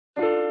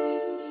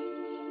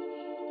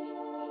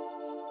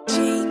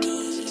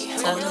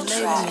Tell them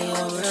label me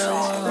a real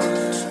one.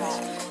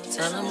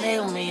 Tell them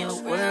label me a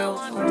real,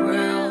 for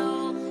real.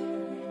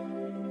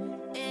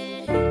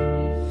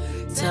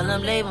 Tell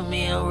them label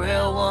me a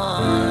real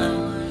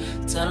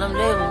one. Tell them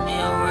label me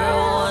a real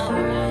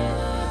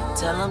one.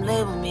 Tell them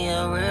label me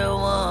a real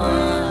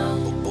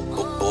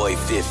one. Boy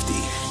 50.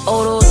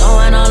 Odo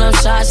throwing all them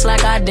shots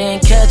like I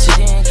didn't catch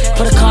it.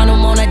 Put a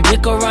condom on that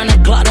dick around the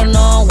Glock, don't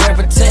know I'm well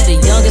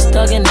protected. Youngest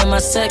thuggin' in my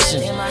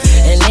section,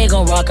 and they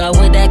gon' rock out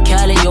with that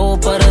Cali,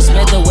 old but a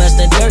Smith and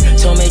Western dirt.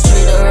 Told me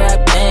treat the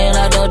rap game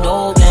like the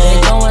dope.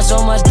 They throwing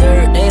so much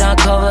dirt, they done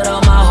covered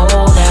up my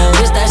whole name.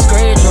 This that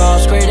straight draw,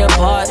 straight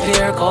apart,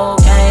 pure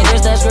cocaine.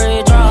 This that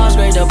straight draw,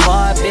 straight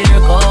apart,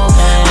 pure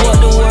cocaine.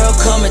 What the world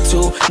coming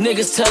to?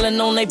 Niggas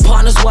telling on they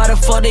partners why the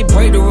fuck they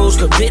break the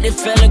rules. Convicted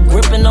fella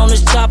gripping on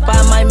this chop,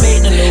 I might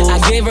make the news. I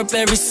gave up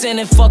every cent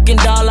and fucking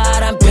dollar, I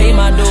done paid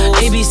my dues.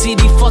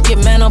 ABCD, fuck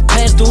it, man, I'm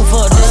past due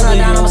for a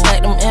W. I'ma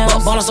stack them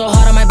M's. Ballin' so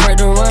hard I might break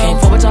the rim.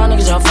 Can't fuck with y'all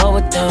niggas, y'all fuck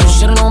with them.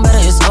 Should've known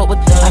better, it's up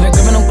with them. I been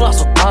gripping them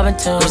glocks for Bobbin'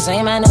 Tim. The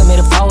same man nigga made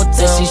a fall with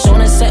them. She showing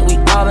that set, we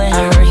robbing him.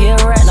 I heard he a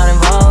rat, not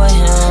involved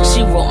with him.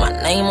 She wrote my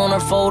name on her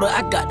folder.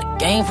 I got the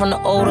game from the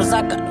oldest.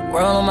 I got the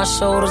world on my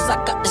shoulders. I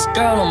got this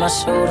girl on my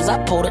shoulders. I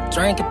pulled a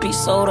drink and peach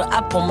soda.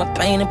 I pull my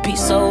pain and peach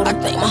soda. I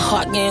think my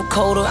heart getting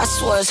colder. I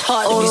swear it's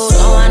hard to be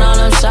throwing all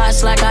them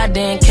shots like I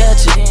didn't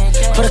catch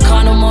it. Put a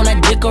condom on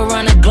that dick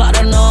around the Glock,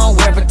 don't know I'm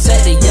well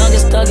protected.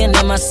 Youngest thuggin'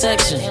 in my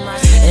section,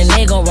 and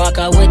they gon' rock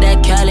out with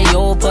that Cali,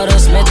 old but a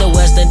Smith and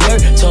Western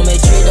dirt. Told me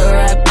treat the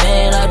rap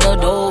game like the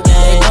dope.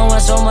 They throwing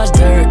so much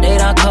dirt, they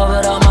done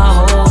covered up my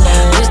whole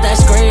name. This that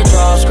straight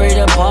draw, straight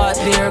apart,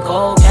 pure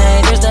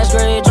cocaine. This that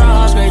straight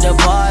draw, straight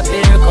apart,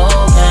 pure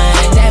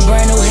cocaine. That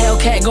brand new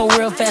Hellcat go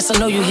real fast, I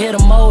know you hear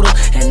the motor.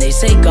 And they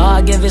say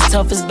God give his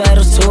toughest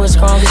battles to his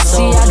strongest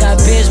soul. See, I got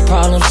bitch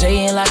problems,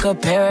 J like a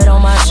parrot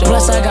on my shoulder.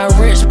 Plus I got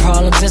rich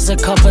problems, it's a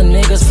couple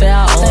niggas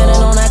fell.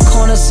 Standing on that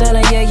corner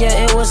selling,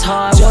 yeah, it was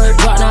hard work.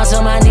 Drop down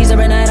to my knees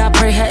every night, I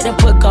pray, had to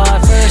put God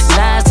first.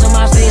 Lies to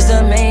my face,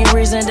 the main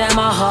reason that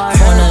my heart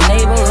hurt. From the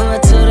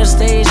neighborhood to the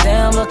stage,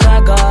 damn, look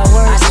how God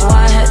works. So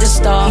I had to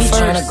start first. He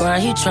tryna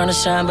grind, he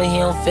tryna shine, but he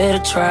don't fit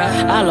to try.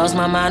 I lost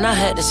my mind, I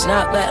had to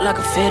snap back like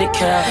a fitted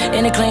cow.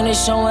 And they claim they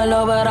showing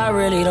love, but I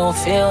really don't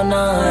feel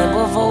none.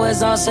 Before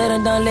it's all said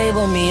and done,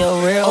 label me a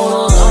real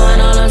one.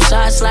 Throwing all them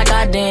shots like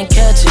I didn't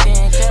catch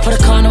it. Put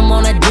a condom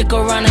on that dick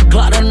around the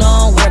Glock, don't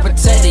know I'm well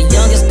protected.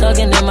 Youngest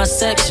thuggin' in my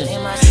section,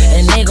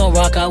 and they gon'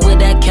 rock out with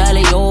that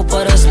Cali, old